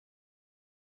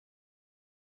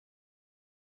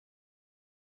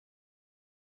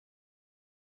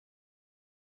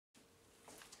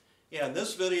Yeah, in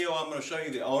this video I'm going to show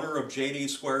you the owner of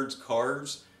JD2's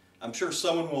cars. I'm sure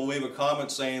someone will leave a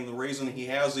comment saying the reason he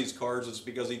has these cars is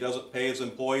because he doesn't pay his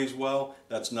employees well.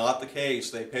 That's not the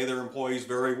case. They pay their employees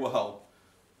very well.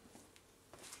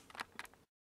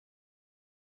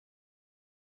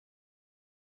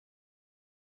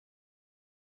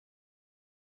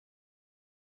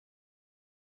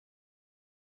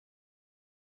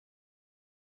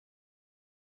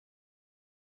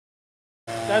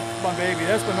 That's my baby.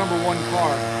 That's my #1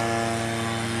 car.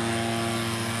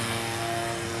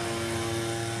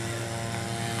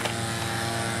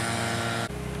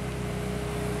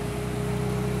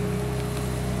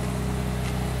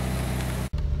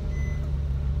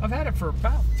 I've had it for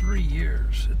about 3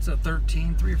 years. It's a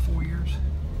 13, 3 or 4 years.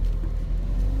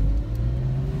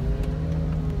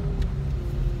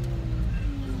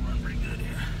 It'll run pretty good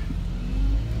here.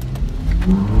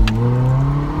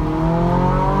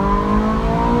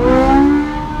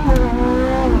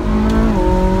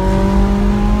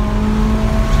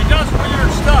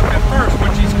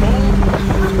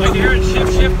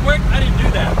 Shift quick. I didn't do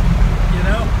that, you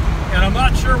know, and I'm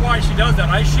not sure why she does that.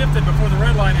 I shifted before the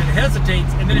red line and it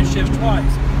hesitates and then it shifts twice.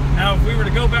 Now if we were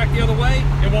to go back the other way,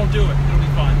 it won't do it. It'll be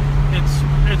fine.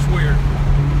 It's weird.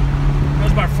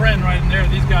 There's my friend right in there.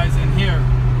 These guys in here,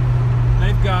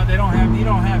 he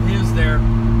don't have his there.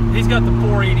 He's got the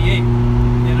 488,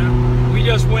 you know. We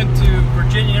just went to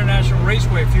Virginia International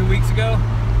Raceway a few weeks ago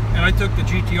and I took the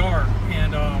GTR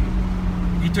and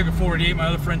he took a 488. My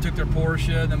other friend took their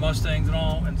Porsche, the Mustangs and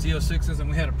all, and Z06s, and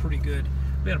we had a pretty good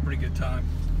time.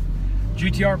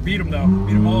 GTR beat them though,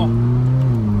 beat them all.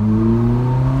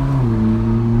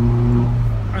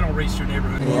 I don't race your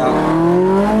neighborhood. Yeah.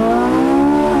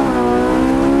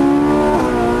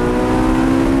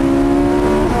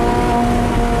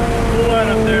 Pull that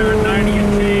up there, 90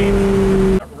 and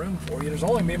change. Got room for you. There's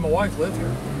only me and my wife live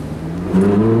here.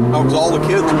 Oh, because all the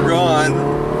kids are gone.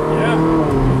 Yeah.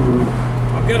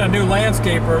 I've got a new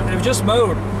landscaper. It was just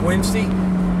mowed Wednesday,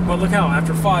 but look how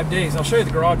after 5 days. I'll show you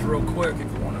the garage real quick if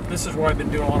you want to. This is where I've been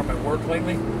doing a lot of my work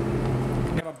lately.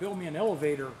 I'm gonna build me an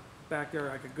elevator back there,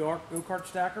 like a go-kart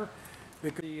stacker,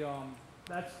 because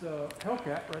that's the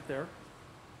Hellcat right there.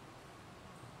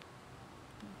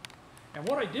 And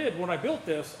what I did when I built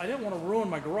this, I didn't want to ruin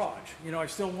my garage. You know, I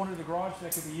still wanted the garage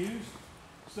that could be used,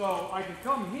 so I could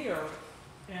come here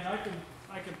and I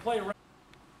can play around.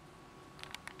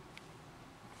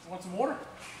 Want some water?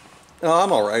 No,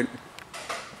 I'm all right.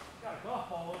 Got a golf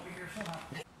ball over here somehow.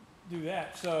 Do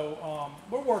that. So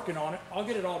we're working on it. I'll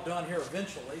get it all done here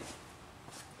eventually.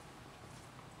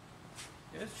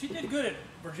 Yeah, she did good at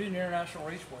Virginia International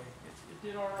Raceway. It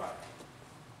did all right.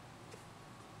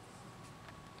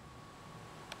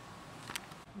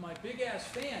 My big ass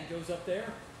fan goes up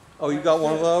there. Oh, you got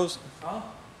one of those? Huh?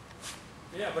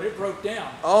 Yeah, but it broke down.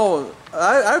 Oh,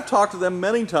 I've talked to them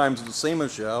many times at the SEMA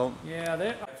show. Yeah,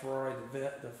 that Ferrari,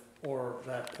 or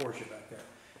that Porsche back there.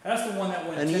 That's the one that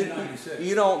went 1096.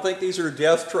 You don't think these are a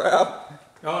death trap?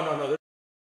 Oh, no.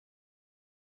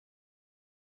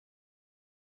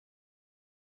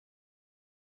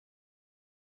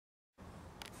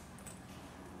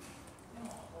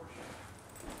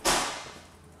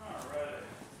 Alright.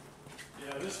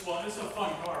 Yeah, this is a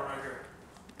fun car right here.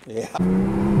 Yeah.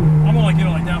 I'm gonna get it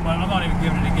like that, but I'm not even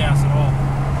giving it any gas at all.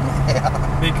 Yeah.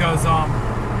 Because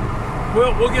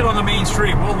we'll get on the main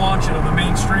street. We'll launch it on the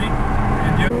main street,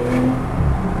 and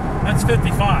that's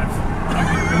 55.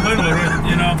 Literally,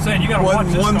 you know what I'm saying? You gotta watch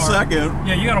this car. 1 second.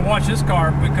 Yeah, you gotta watch this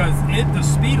car because the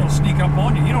speed will sneak up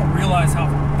on you. You don't realize how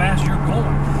fast you're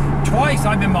going. Twice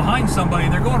I've been behind somebody.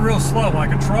 They're going real slow,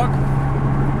 like a truck,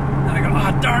 and I go,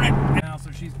 ah, darn it! Now, so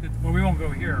well, we won't go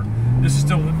here. This is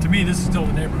still, to me, this is still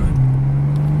the neighborhood.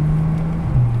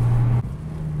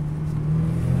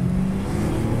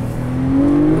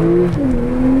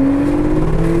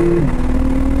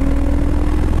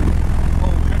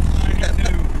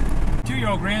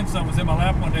 Grandson was in my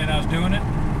lap one day and I was doing it,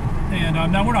 and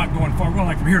now we're not going far. We're going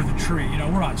like from here to the tree. You know,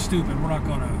 we're not stupid. We're not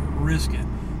going to risk it.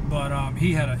 But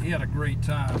he had a great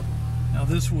time. Now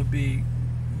this would be.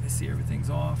 Let me see, everything's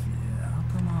off. Yeah,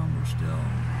 come on, we're still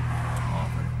off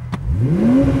it.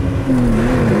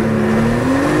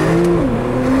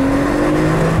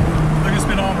 Look at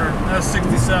speedometer. That's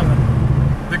 67.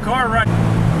 The car right.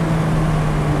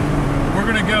 We're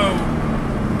gonna go.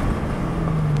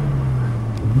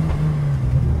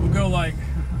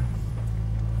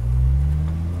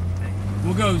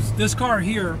 This car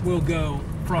here will go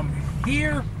from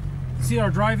here, see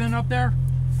our drive-in up there,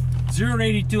 0 to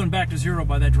 82 and back to 0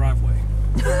 by that driveway.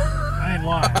 I ain't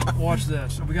lying. Watch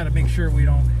this. So we got to make sure we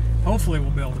don't Hopefully we'll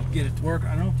be able to get it to work.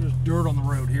 I don't know if there's dirt on the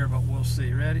road here, but we'll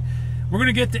see. Ready? We're going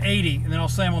to get to 80, and then I'll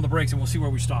slam on the brakes, and we'll see where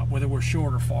we stop, whether we're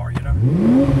short or far, you know?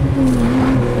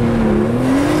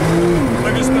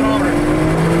 Look at the speedometer.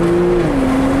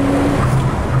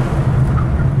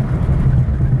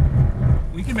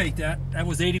 We can make that. That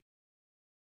was 80.